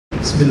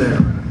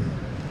Bismillahirrahmanirrahim.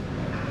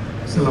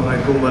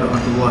 Assalamualaikum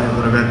warahmatullahi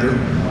wabarakatuh.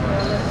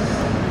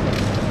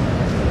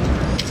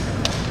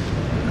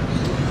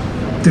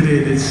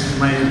 Today it is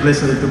my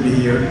pleasure to be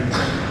here.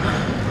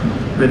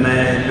 When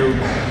I look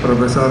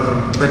Professor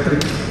Patrick,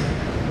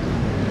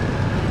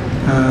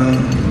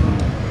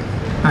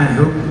 I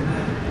hope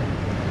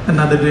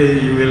another day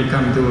you will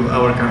come to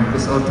our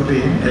campus, or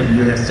today if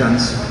you have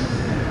chance.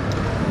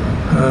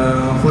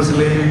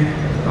 Firstly,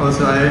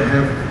 also I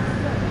have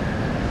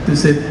to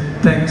say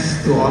thanks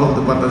to all of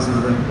the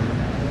participants,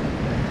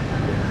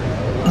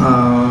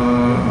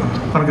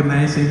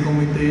 organizing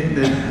committee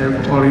that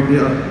have already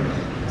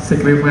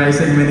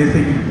sacrificing many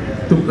things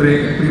to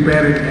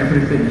preparing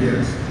everything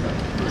here.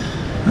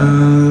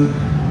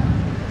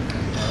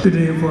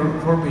 Today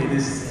for me it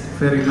is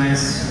very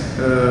nice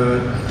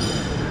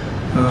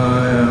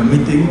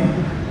meeting,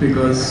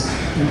 because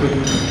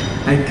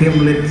I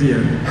came late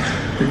here,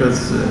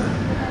 because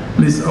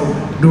please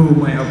do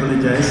my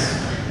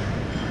apologize.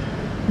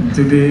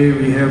 Today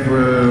we have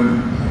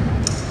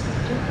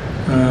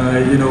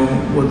you know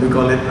what we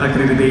call it,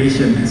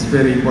 accreditation. It's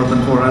very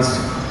important for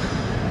us,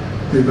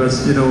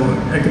 because you know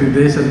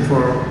accreditation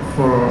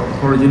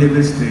for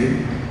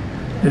university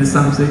is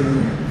something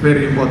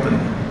very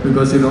important,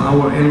 because you know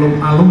our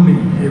alumni,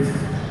 if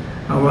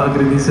our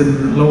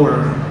accreditation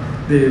lower,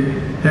 they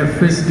have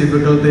faced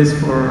difficulties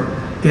for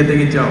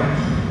getting a job.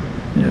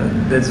 Yeah,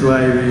 that's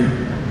why we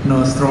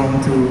know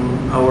strong to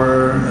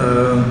our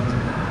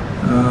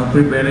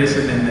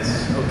preparation in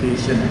this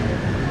occasion.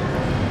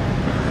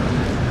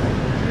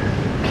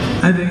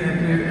 I think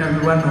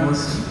everyone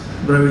knows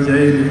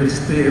Brawijaya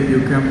University. If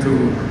you come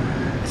to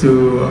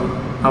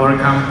our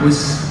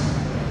campus,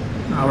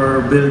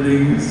 our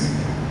buildings,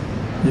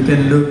 you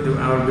can look to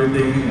our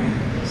building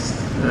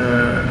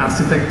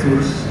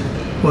architectures,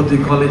 what we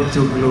call it,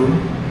 joglo.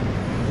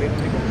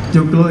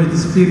 Joglo is the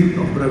spirit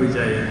of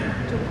Brawijaya.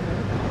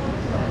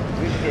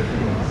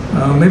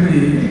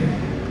 Maybe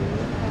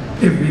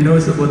if we know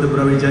about the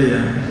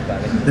Brawijaya,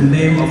 the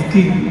name of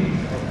king,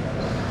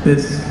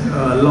 that's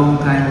a long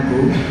time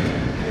ago.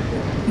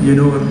 You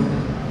know,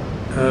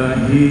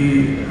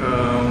 he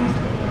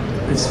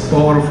is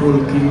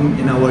powerful king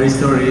in our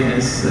history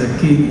as a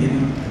king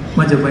in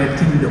Majapahit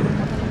Kingdom.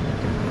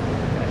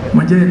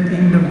 Majapahit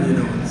Kingdom, you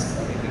know,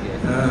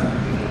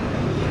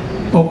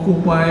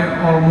 occupy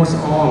almost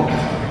all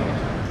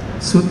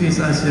Southeast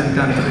Asian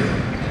country,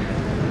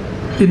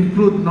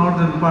 include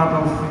northern part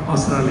of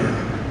Australia.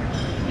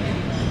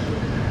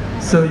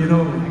 So you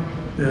know,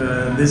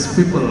 these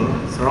people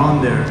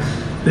surround there.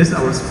 This is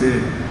our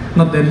spirit.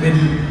 Not that mean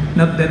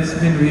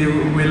we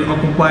will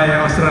occupy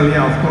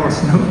Australia, of course,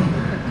 no.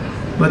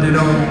 But you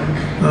know,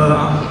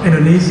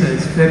 Indonesia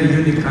is a very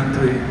unique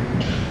country.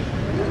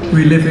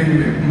 We live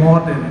in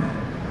more than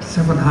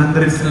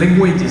 700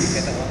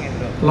 languages,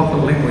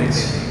 local language.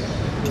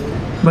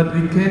 But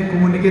we can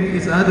communicate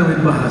each other with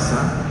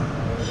Bahasa.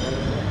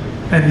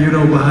 And you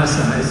know,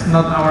 Bahasa is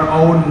not our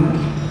own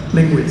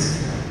language.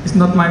 It's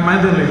not my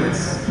mother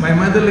language. My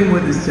mother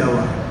language is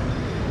Jawa.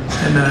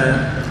 And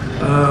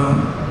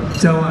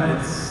Jawa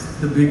is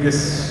the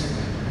biggest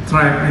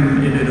tribe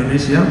in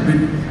Indonesia.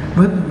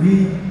 But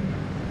we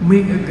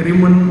make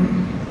agreement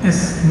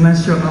as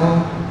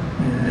nationality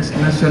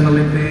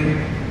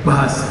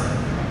Bahasa.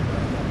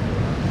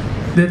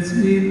 That's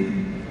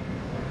mean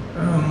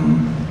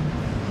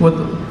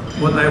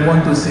what I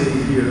want to say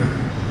here.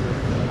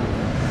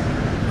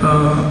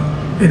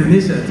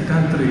 Indonesia is a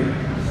country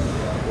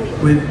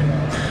with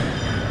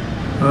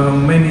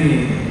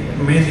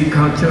many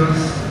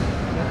cultures,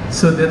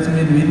 so that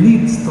means we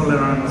need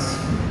tolerance,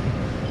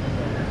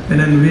 and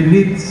then we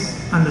need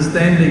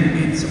understanding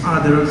each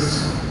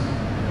others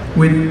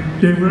with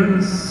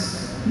different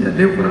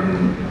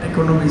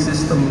economic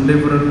system,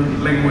 different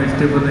language,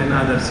 different than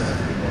others.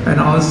 And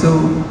also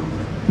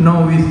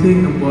now we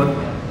think about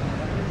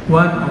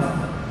one of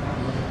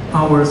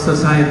our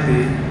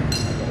society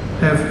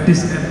have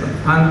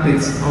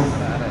disadvantage of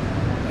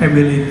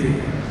ability.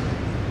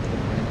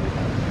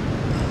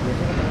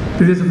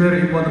 It is a very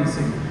important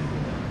thing.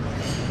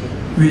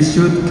 We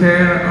should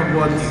care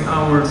about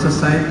our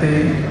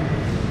society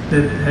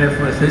that have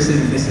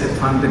facing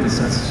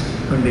disadvantages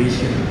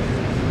condition.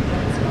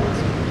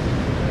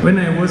 When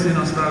I was in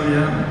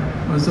Australia,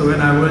 also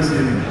when I was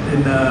in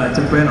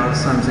Japan or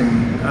something,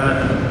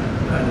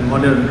 a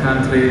modern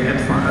country,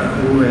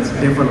 who has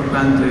developed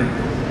country,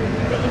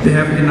 they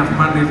have enough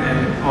money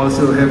and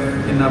also have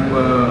enough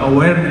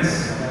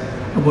awareness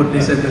about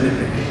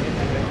disability.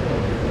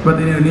 But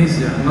in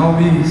Indonesia, now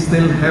we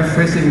still have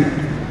facing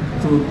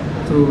to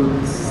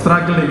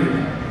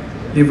struggling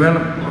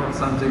develop or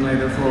something like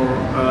that for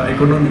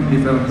economic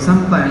development.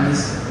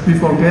 Sometimes we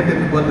forget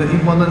about the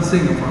important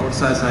thing of our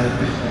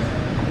society.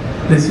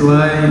 That's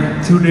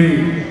why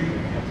today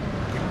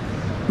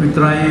we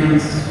try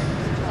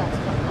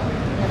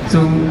to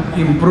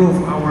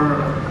improve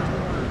our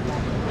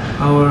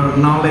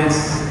knowledge,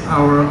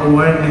 our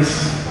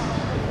awareness,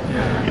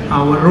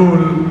 our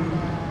role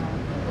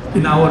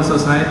in our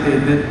society,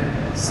 that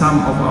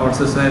some of our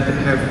society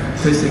have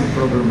facing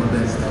problem with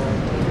that.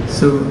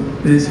 So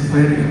it is a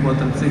very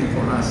important thing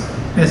for us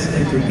as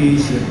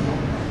education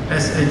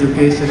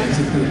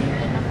institute,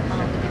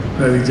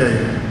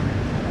 Brawijaya.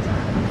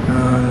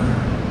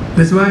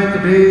 That's why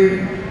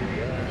today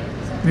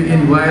we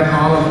invite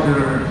all of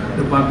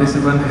the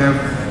participants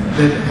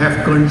that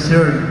have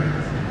concern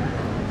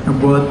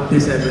about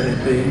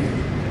disability,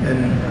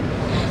 and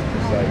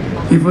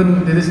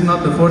even this is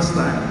not the first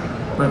time,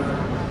 but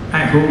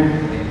I hope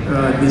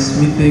this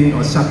meeting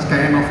or such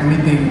kind of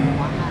meeting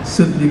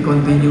should be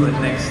continued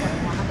next time,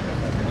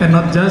 and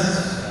not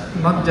just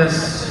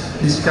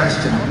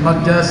discussion,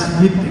 not just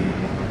meeting,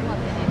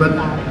 but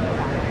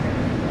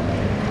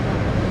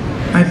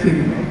I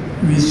think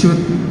we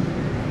should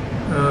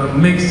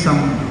make some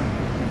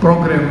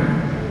program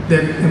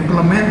that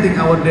implementing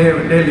our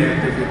daily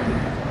activity.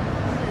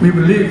 We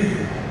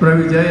believe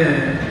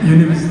Brawijaya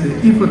University,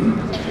 even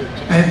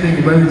I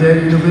think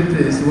Brawijaya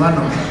University is one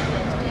of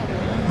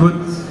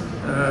good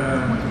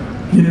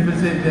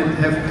universities that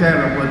have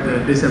care about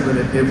the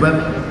disability, but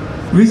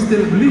we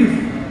still believe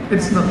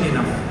it's not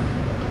enough.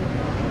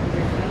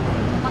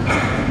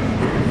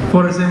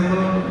 For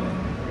example,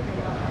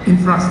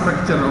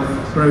 infrastructure of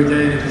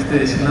Brawijaya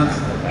University is not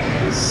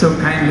so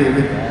kindly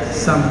with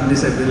some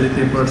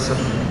disability person.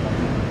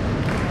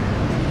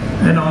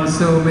 And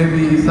also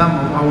maybe some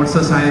of our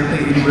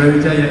society in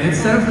Brawijaya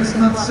itself is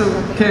not so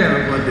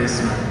care about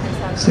this one.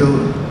 So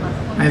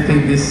I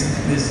think this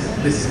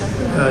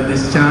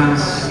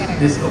chance,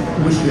 this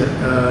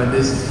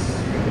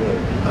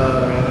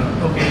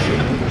occasion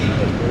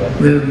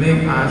will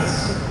make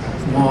us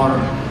more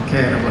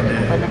care about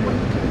that.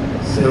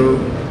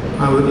 So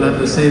I would like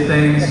to say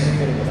thanks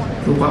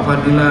to Pak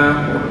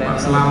Fadila,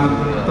 Pak Selamat,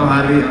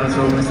 Tohari,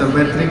 also Mr.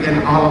 Patrick,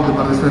 and all of the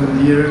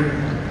participants here.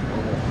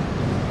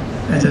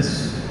 I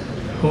just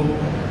hope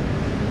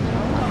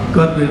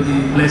God will be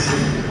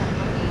blessing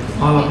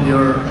all of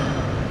your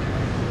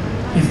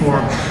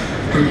effort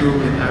to do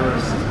in our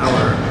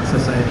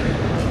society.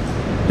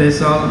 That's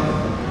all.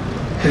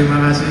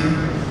 Terima kasih.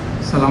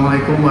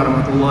 Assalamualaikum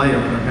warahmatullahi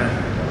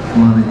wabarakatuh.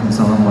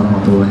 Waalaikumsalam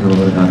warahmatullahi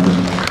wabarakatuh.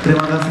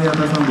 Terima kasih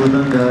atas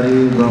sambutan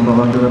dari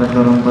Bapak Wakil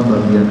Rektor 4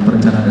 Bagian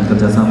Perencanaan dan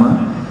Kerjasama.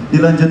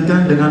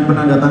 Dilanjutkan dengan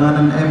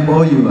penandatanganan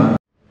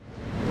MoU.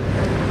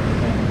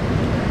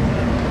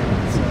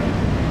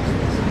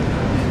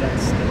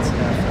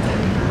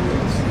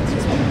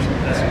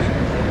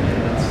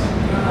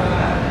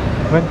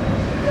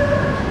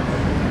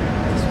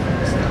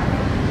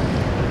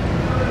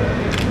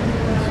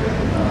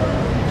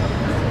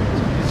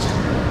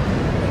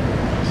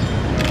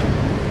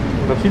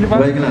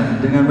 Baiklah,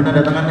 dengan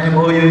penandatanganan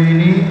MoU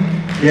ini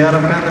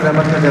diharapkan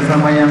terdapat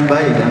kerjasama yang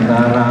baik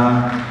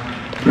antara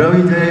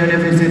Brawijaya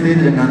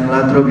University dengan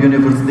Latrobe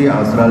University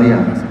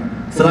Australia.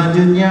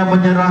 Selanjutnya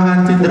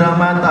penyerahan cindera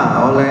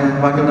mata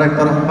oleh Wakil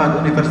Rektor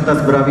 4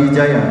 Universitas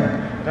Brawijaya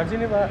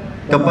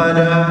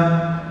kepada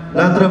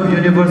Latrobe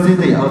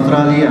University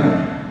Australia.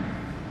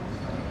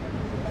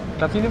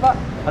 Hadap sini Pak,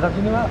 hadap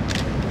sini Pak.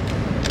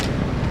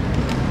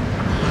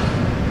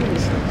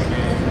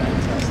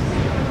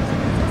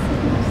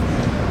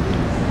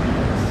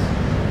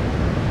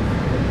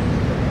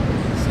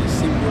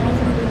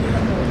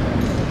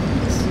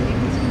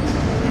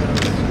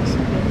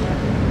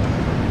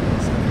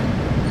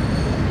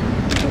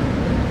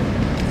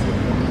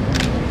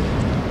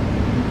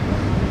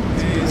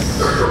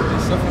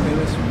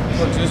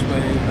 Produced by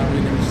our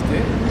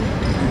university.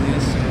 It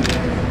is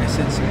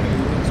essential.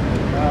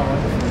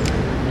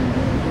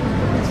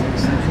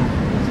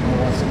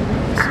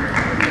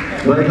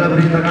 Baiklah,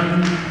 berikan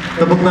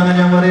tepuk tangan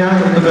yang meriah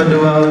untuk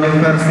kedua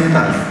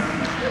universitas.